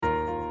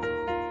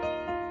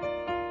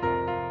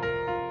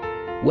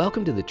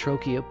Welcome to the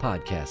Trochia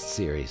podcast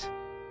series.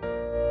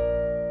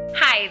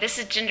 Hi, this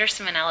is Ginger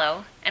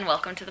Simonello, and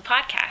welcome to the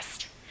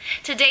podcast.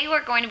 Today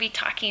we're going to be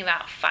talking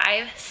about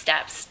 5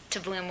 steps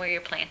to bloom where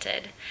you're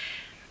planted.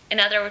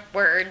 In other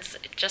words,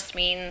 it just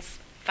means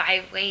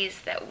 5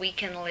 ways that we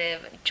can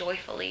live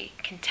joyfully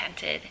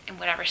contented in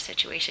whatever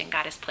situation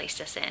God has placed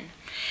us in.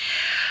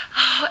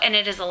 Oh, and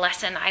it is a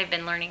lesson I've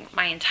been learning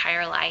my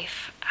entire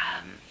life.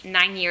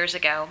 9 years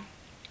ago,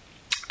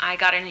 I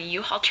got in a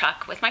U-Haul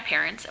truck with my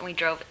parents and we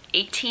drove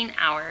 18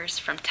 hours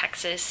from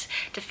Texas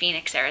to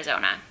Phoenix,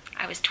 Arizona.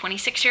 I was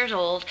 26 years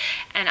old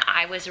and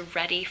I was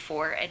ready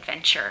for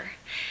adventure.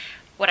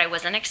 What I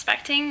wasn't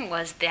expecting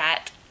was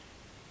that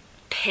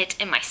pit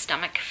in my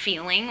stomach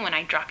feeling when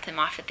I dropped them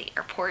off at the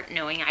airport,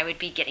 knowing I would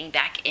be getting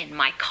back in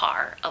my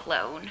car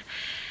alone.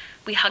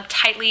 We hugged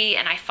tightly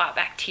and I fought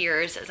back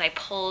tears as I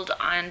pulled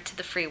onto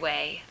the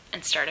freeway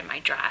and started my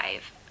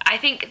drive. I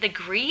think the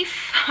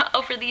grief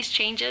over these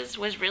changes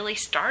was really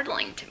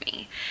startling to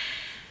me.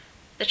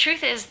 The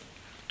truth is,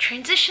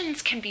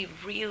 transitions can be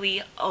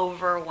really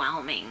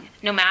overwhelming,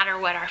 no matter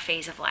what our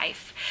phase of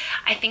life.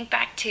 I think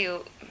back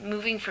to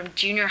moving from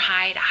junior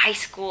high to high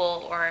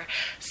school, or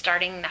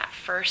starting that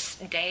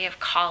first day of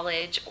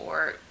college,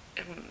 or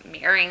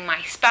marrying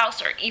my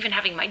spouse, or even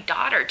having my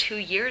daughter 2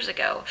 years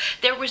ago.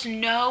 There was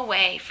no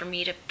way for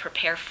me to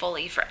prepare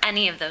fully for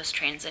any of those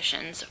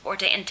transitions or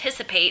to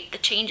anticipate the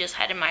changes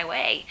headed my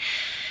way.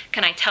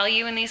 Can I tell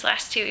you, in these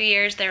last 2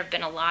 years, there have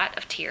been a lot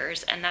of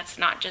tears, and that's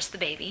not just the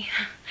baby.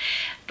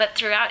 But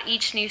throughout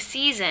each new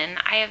season,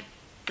 I have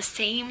the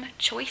same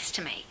choice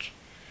to make.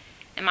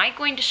 Am I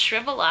going to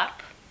shrivel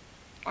up,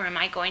 or am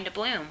I going to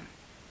bloom?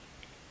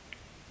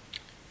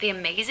 The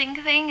amazing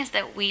thing is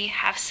that we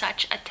have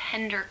such a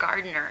tender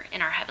gardener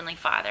in our Heavenly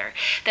Father,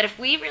 that if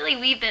we really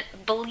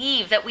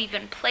believe that we've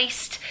been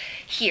placed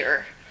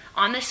here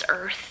on this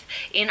earth,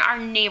 in our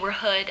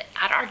neighborhood,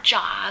 at our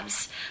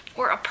jobs,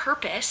 for a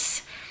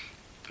purpose,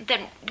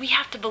 then we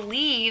have to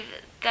believe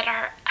that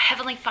our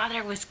Heavenly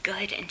Father was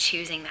good in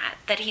choosing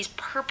that He's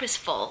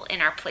purposeful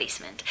in our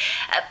placement.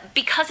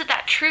 Because of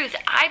that truth,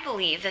 I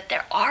believe that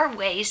there are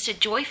ways to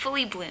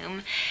joyfully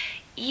bloom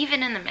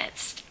even in the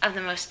midst of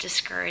the most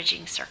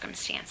discouraging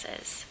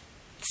circumstances.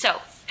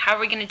 So, how are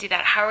we going to do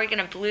that? How are we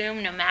going to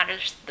bloom no matter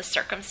the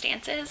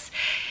circumstances?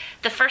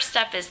 The first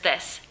step is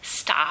this: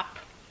 stop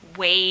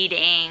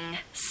waiting.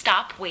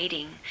 Stop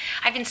waiting.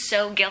 I've been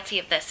so guilty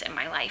of this in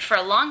my life. For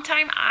a long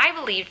time, I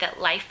believed that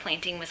life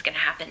planting was going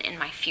to happen in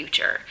my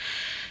future.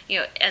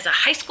 As a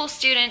high school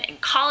student, in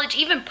college,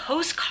 even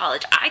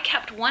post-college, I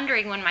kept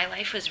wondering when my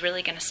life was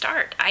really going to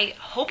start. I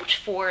hoped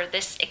for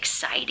this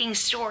exciting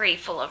story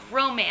full of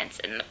romance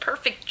and the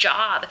perfect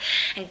job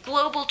and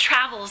global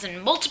travels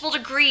and multiple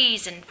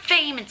degrees and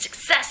fame and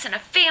success and a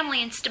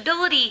family and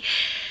stability.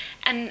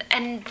 And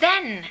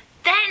then,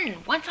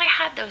 once I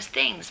had those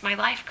things, my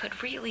life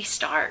could really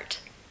start.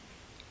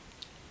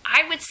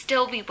 I would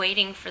still be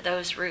waiting for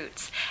those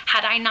roots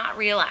had I not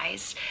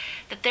realized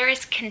that there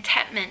is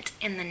contentment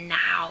in the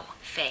now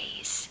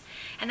phase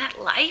and that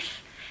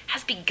life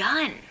has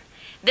begun.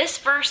 This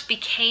verse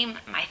became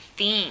my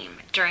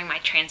theme during my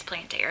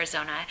transplant to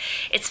Arizona.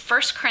 It's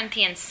 1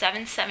 Corinthians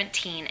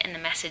 7:17 in the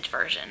Message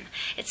version.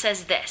 It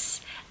says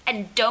this: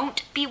 "And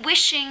don't be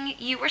wishing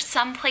you were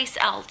someplace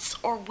else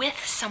or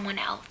with someone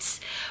else.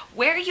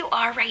 Where you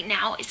are right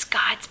now is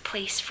God's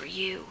place for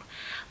you.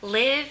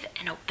 Live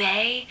and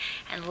obey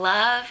and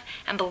love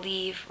and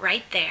believe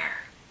right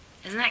there."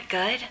 Isn't that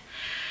good?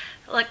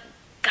 Look,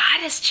 God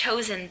has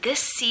chosen this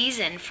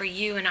season for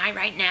you and I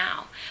right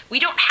now. We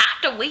don't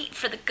have to wait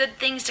for the good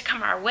things to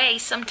come our way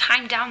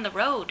sometime down the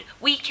road.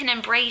 We can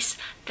embrace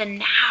the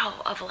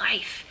now of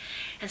life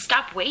and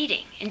stop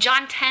waiting. In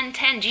John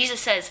 10:10,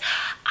 Jesus says,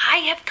 "I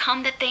have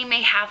come that they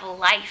may have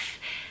life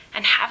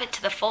and have it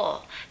to the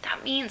full."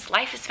 That means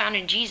life is found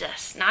in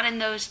Jesus, not in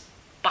those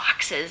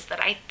boxes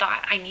that I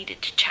thought I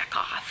needed to check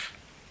off.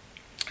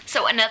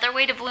 So another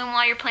way to bloom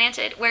while you're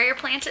planted, where you're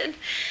planted,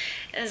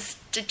 is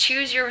to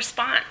choose your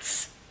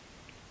response.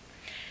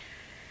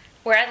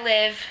 Where I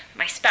live,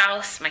 my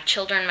spouse, my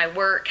children, my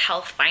work,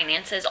 health,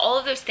 finances, all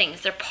of those things,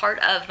 they're part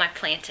of my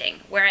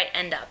planting, where I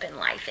end up in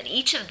life. And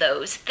each of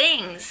those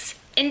things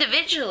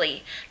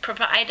individually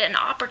provide an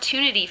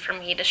opportunity for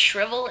me to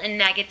shrivel in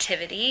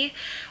negativity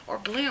or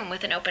bloom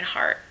with an open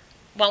heart.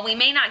 While we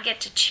may not get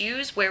to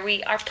choose where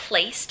we are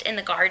placed in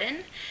the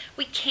garden,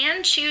 we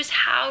can choose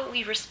how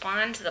we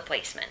respond to the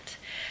placement.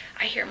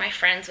 I hear my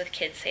friends with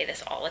kids say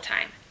this all the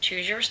time: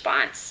 choose your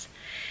response.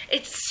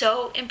 It's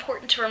so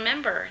important to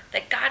remember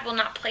that God will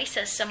not place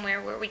us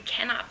somewhere where we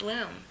cannot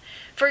bloom.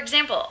 For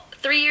example,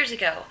 3 years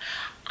ago,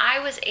 I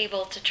was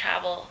able to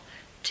travel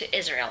to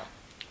Israel.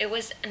 It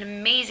was an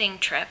amazing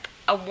trip,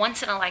 a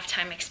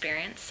once-in-a-lifetime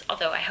experience,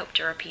 although I hope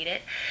to repeat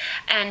it.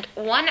 And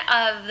one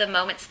of the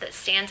moments that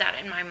stands out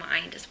in my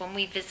mind is when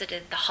we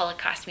visited the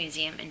Holocaust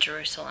Museum in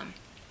Jerusalem.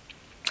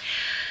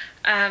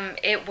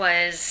 It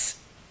was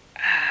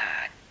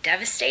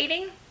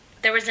devastating.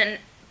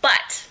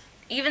 But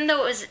even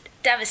though it was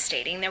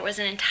devastating. There was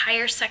an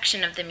entire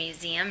section of the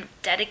museum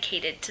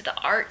dedicated to the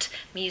art,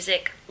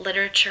 music,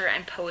 literature,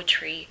 and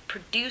poetry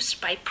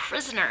produced by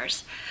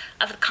prisoners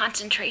of the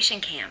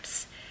concentration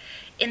camps.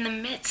 In the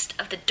midst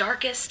of the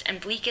darkest and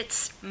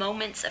bleakest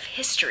moments of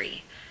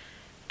history,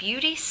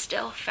 beauty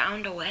still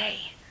found a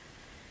way.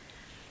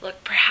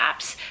 Look,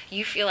 perhaps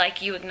you feel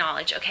like you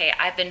acknowledge, okay,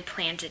 I've been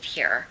planted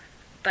here,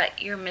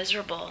 but you're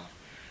miserable,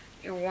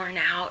 you're worn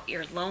out,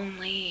 you're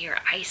lonely, you're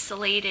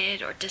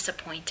isolated or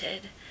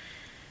disappointed.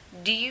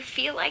 Do you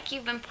feel like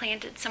you've been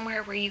planted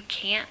somewhere where you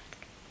can't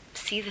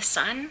see the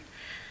sun?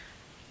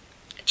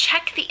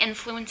 Check the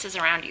influences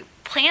around you.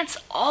 Plants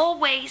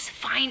always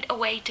find a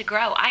way to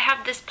grow. I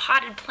have this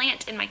potted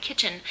plant in my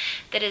kitchen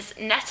that is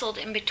nestled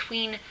in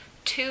between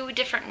two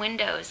different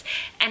windows,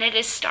 and it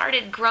has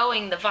started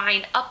growing the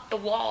vine up the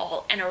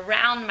wall and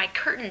around my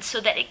curtains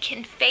so that it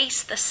can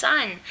face the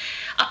sun.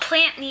 A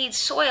plant needs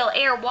soil,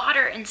 air,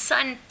 water, and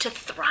sun to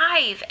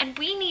thrive, and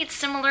we need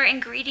similar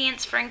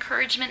ingredients for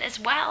encouragement as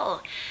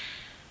well.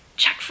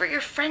 Check for your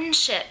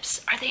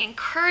friendships. Are they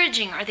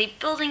encouraging? Are they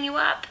building you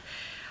up?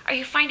 Are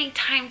you finding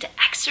time to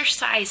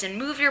exercise and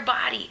move your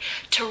body,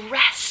 to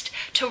rest,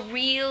 to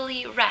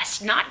really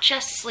rest, not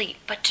just sleep,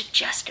 but to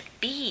just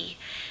be?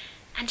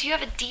 And do you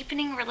have a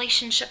deepening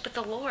relationship with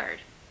the Lord?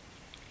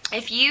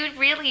 If you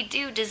really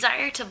do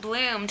desire to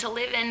bloom, to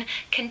live in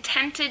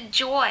contented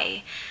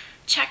joy,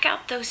 check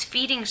out those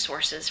feeding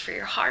sources for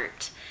your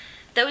heart.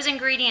 Those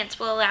ingredients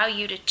will allow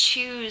you to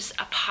choose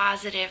a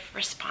positive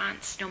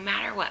response no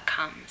matter what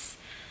comes.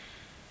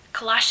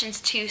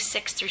 Colossians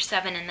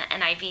 2:6-7 in the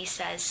NIV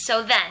says,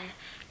 "So then,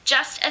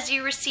 just as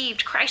you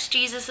received Christ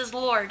Jesus as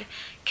Lord,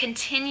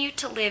 continue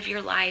to live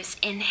your lives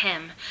in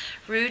Him,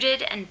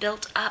 rooted and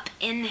built up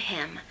in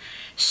Him,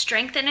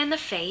 strengthened in the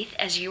faith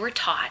as you were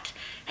taught,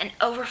 and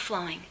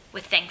overflowing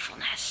with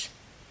thankfulness."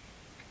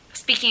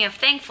 Speaking of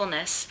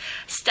thankfulness,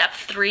 step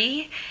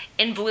 3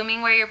 in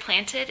blooming where you're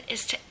planted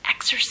is to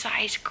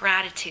exercise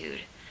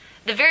gratitude.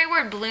 The very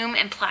word bloom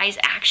implies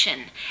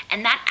action,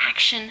 and that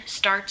action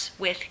starts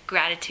with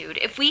gratitude.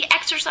 If we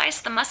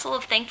exercise the muscle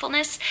of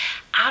thankfulness,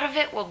 out of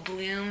it will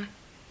bloom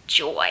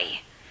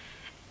joy.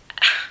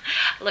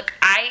 Look,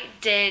 I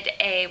did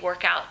a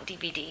workout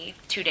DVD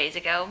 2 days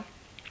ago,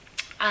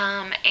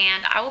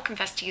 and I will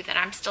confess to you that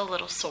I'm still a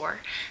little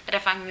sore, that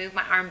if I move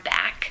my arm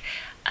back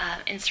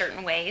in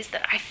certain ways,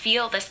 that I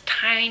feel this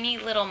tiny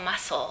little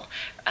muscle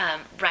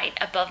right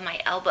above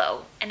my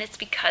elbow, and it's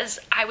because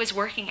I was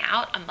working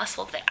out a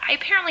muscle that I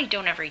apparently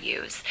don't ever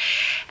use.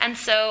 And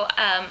so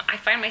I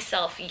find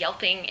myself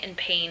yelping in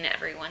pain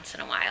every once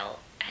in a while,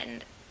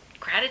 and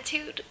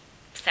gratitude,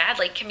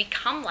 sadly, can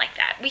become like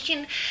that. We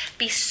can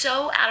be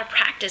so out of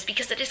practice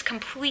because it is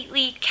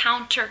completely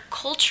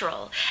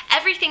countercultural.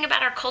 Everything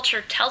about our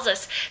culture tells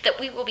us that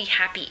we will be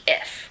happy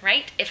if,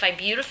 right? If I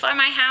beautify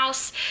my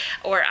house,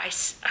 or I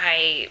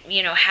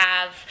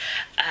have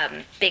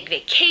big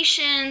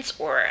vacations,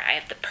 or I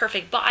have the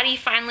perfect body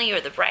finally, or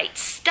the right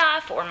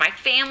stuff, or my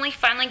family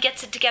finally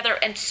gets it together,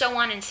 and so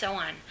on and so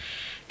on.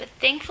 But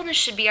thankfulness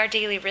should be our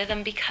daily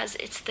rhythm because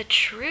it's the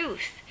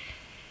truth.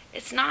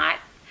 It's not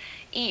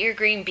eat your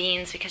green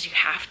beans because you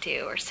have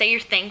to, or say you're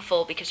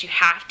thankful because you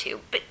have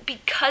to, but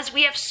because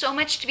we have so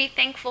much to be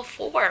thankful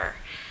for.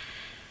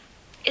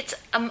 It's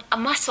a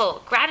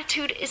muscle.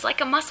 Gratitude is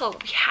like a muscle.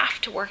 We have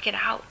to work it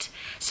out.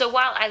 So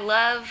while I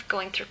love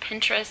going through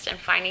Pinterest and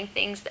finding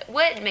things that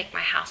would make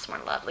my house more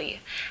lovely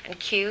and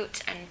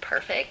cute and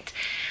perfect,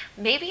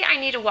 maybe I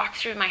need to walk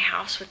through my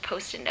house with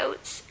Post-it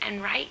notes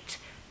and write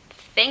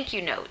thank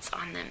you notes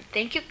on them.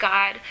 Thank you,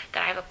 God,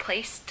 that I have a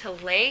place to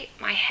lay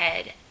my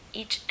head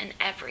each and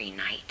every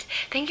night.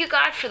 Thank you,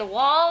 God, for the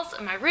walls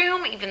of my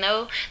room, even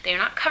though they're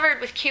not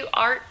covered with cute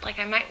art like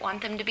I might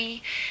want them to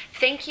be.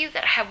 Thank you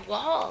that I have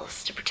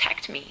walls to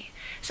protect me,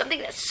 something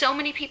that so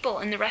many people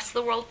in the rest of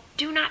the world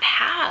do not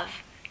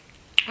have.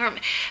 Or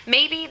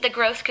maybe the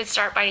growth could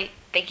start by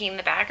thanking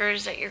the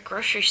baggers at your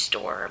grocery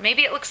store. Or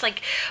maybe it looks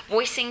like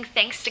voicing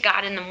thanks to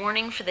God in the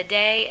morning for the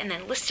day and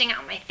then listing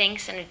out my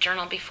thanks in a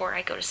journal before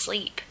I go to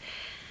sleep.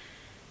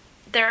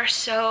 There are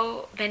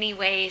so many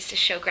ways to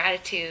show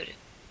gratitude.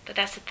 But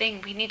that's the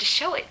thing, we need to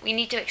show it. We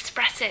need to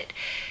express it.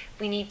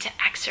 We need to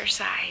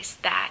exercise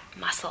that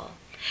muscle.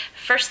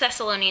 1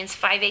 Thessalonians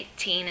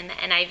 5:18 in the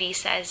NIV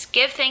says,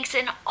 "Give thanks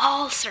in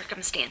all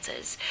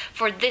circumstances,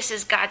 for this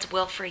is God's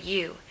will for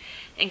you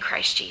in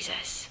Christ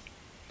Jesus."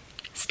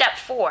 Step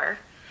 4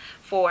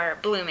 for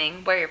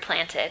blooming where you're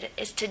planted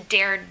is to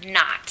dare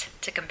not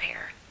to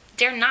compare.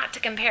 Dare not to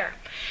compare.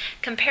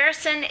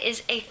 Comparison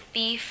is a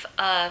thief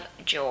of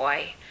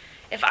joy.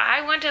 If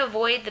I want to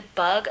avoid the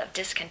bug of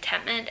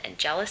discontentment and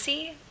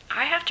jealousy,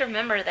 I have to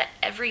remember that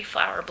every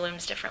flower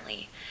blooms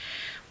differently.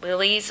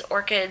 Lilies,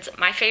 orchids,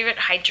 my favorite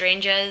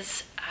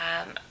hydrangeas.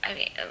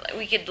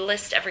 We could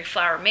list every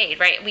flower made,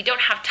 right? We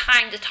don't have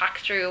time to talk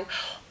through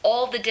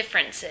all the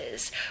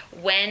differences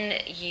when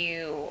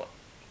you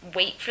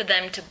wait for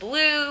them to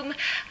bloom,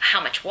 how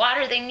much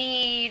water they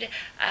need,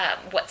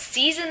 what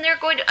season they're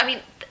going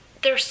to.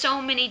 there's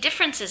so many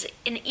differences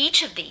in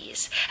each of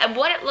these. And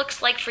what it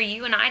looks like for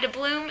you and I to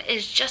bloom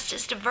is just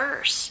as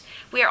diverse.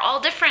 We are all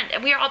different,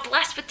 and we are all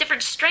blessed with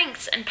different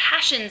strengths and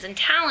passions and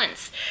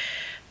talents.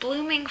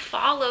 Blooming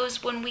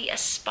follows when we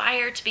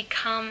aspire to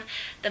become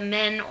the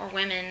men or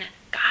women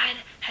God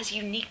has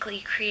uniquely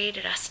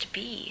created us to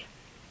be.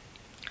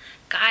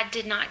 God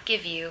did not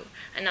give you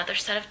another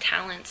set of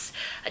talents,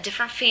 a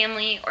different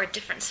family, or a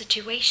different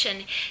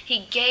situation.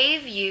 He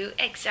gave you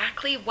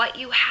exactly what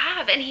you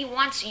have, and He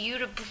wants you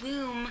to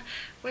bloom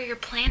where you're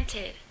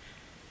planted.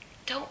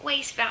 Don't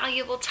waste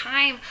valuable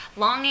time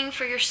longing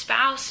for your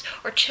spouse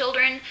or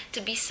children to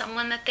be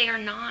someone that they are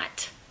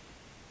not.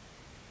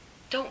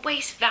 Don't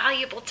waste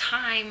valuable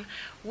time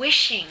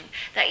wishing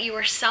that you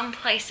were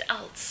someplace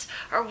else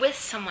or with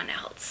someone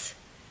else.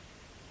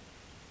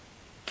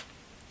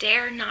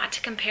 Dare not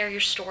to compare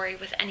your story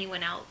with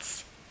anyone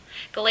else.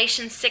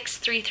 Galatians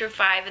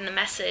 6:3-5 in the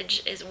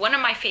Message is one of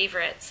my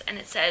favorites, and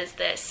it says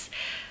this: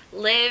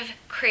 live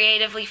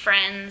creatively,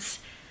 friends.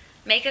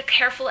 Make a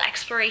careful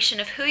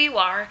exploration of who you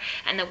are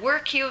and the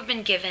work you have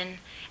been given,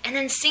 and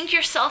then sink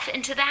yourself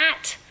into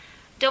that.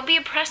 Don't be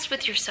impressed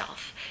with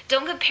yourself.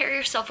 Don't compare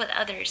yourself with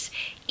others.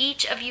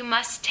 Each of you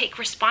must take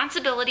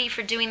responsibility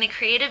for doing the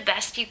creative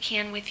best you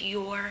can with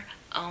your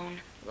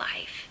own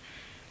life.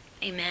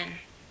 Amen.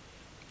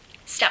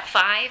 Step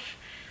 5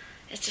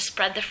 is to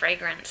spread the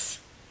fragrance.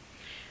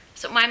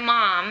 So my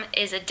mom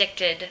is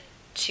addicted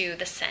to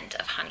the scent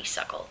of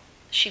honeysuckle.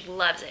 She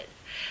loves it.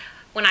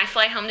 When I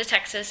fly home to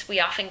Texas, we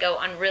often go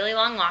on really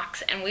long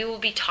walks, and we will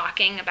be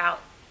talking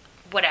about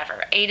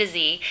whatever, A to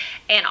Z,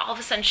 and all of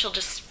a sudden she'll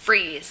just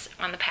freeze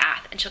on the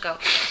path, and she'll go,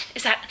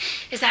 is that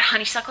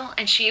honeysuckle?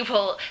 And she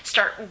will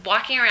start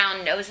walking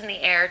around, nose in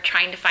the air,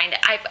 trying to find it.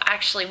 I've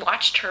actually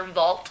watched her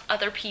vault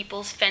other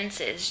people's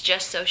fences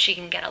just so she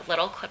can get a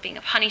little clipping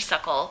of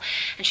honeysuckle,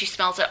 and she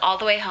smells it all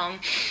the way home.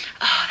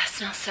 Oh, that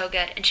smells so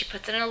good. And she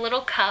puts it in a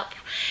little cup,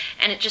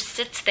 and it just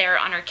sits there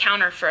on her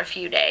counter for a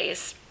few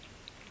days.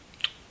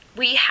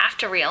 We have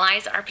to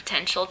realize our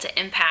potential to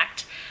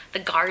impact the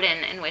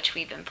garden in which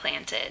we've been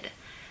planted.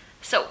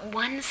 So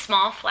one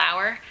small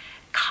flower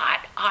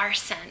caught our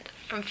scent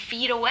from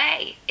feet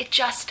away. It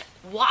just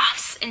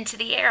wafts into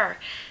the air.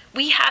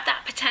 We have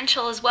that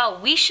potential as well.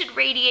 We should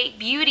radiate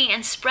beauty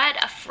and spread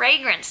a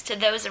fragrance to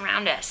those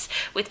around us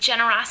with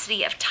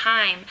generosity of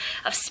time,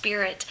 of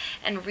spirit,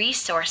 and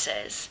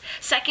resources.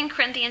 2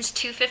 Corinthians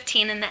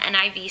 2:15 in the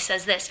NIV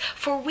says this: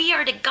 for we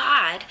are to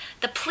God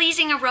the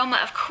pleasing aroma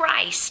of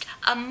Christ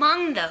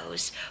among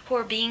those who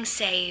are being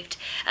saved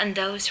and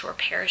those who are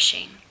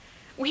perishing.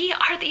 We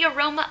are the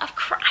aroma of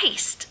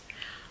Christ.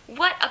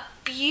 What a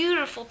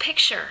beautiful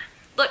picture.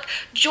 Look,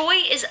 joy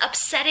is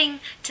upsetting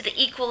to the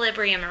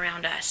equilibrium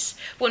around us.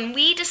 When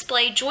we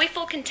display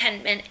joyful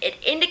contentment, it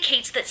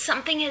indicates that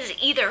something is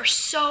either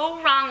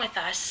so wrong with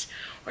us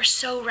or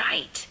so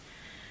right.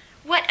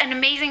 What an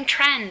amazing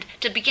trend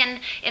to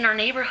begin in our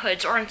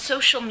neighborhoods or on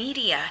social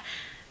media.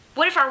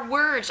 What if our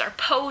words, our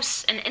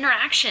posts, and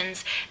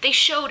interactions, they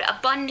showed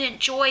abundant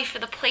joy for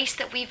the place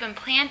that we've been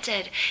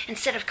planted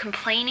instead of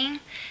complaining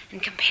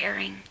and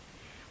comparing?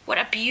 What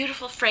a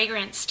beautiful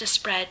fragrance to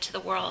spread to the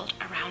world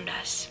around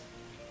us.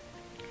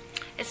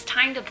 It's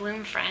time to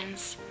bloom,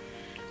 friends.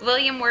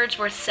 William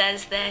Wordsworth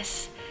says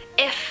this: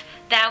 if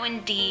thou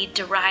indeed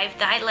derive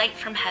thy light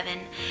from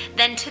heaven,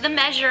 then to the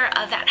measure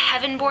of that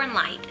heaven-born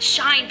light,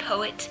 shine,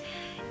 poet,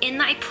 in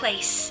thy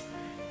place,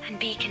 and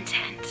be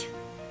content.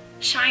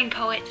 Shine,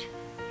 poet,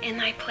 in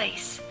thy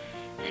place,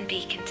 and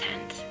be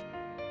content.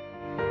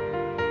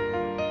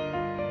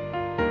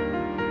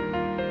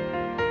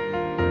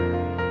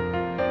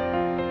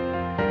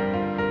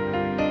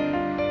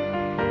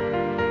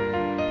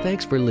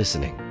 Thanks for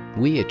listening.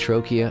 We at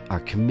Trochia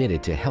are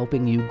committed to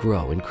helping you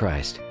grow in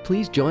Christ.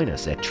 Please join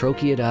us at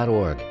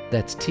trochia.org.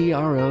 That's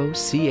TROCHIA.org,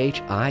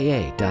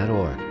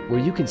 where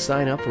you can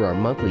sign up for our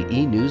monthly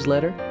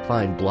e-newsletter,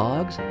 find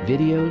blogs,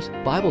 videos,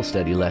 Bible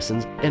study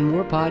lessons, and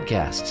more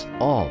podcasts,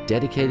 all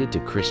dedicated to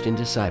Christian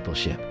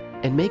discipleship.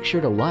 And make sure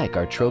to like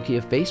our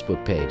Trochia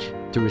Facebook page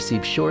to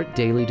receive short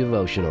daily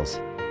devotionals.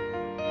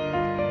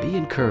 Be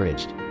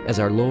encouraged as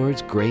our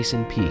Lord's grace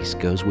and peace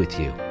goes with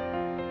you.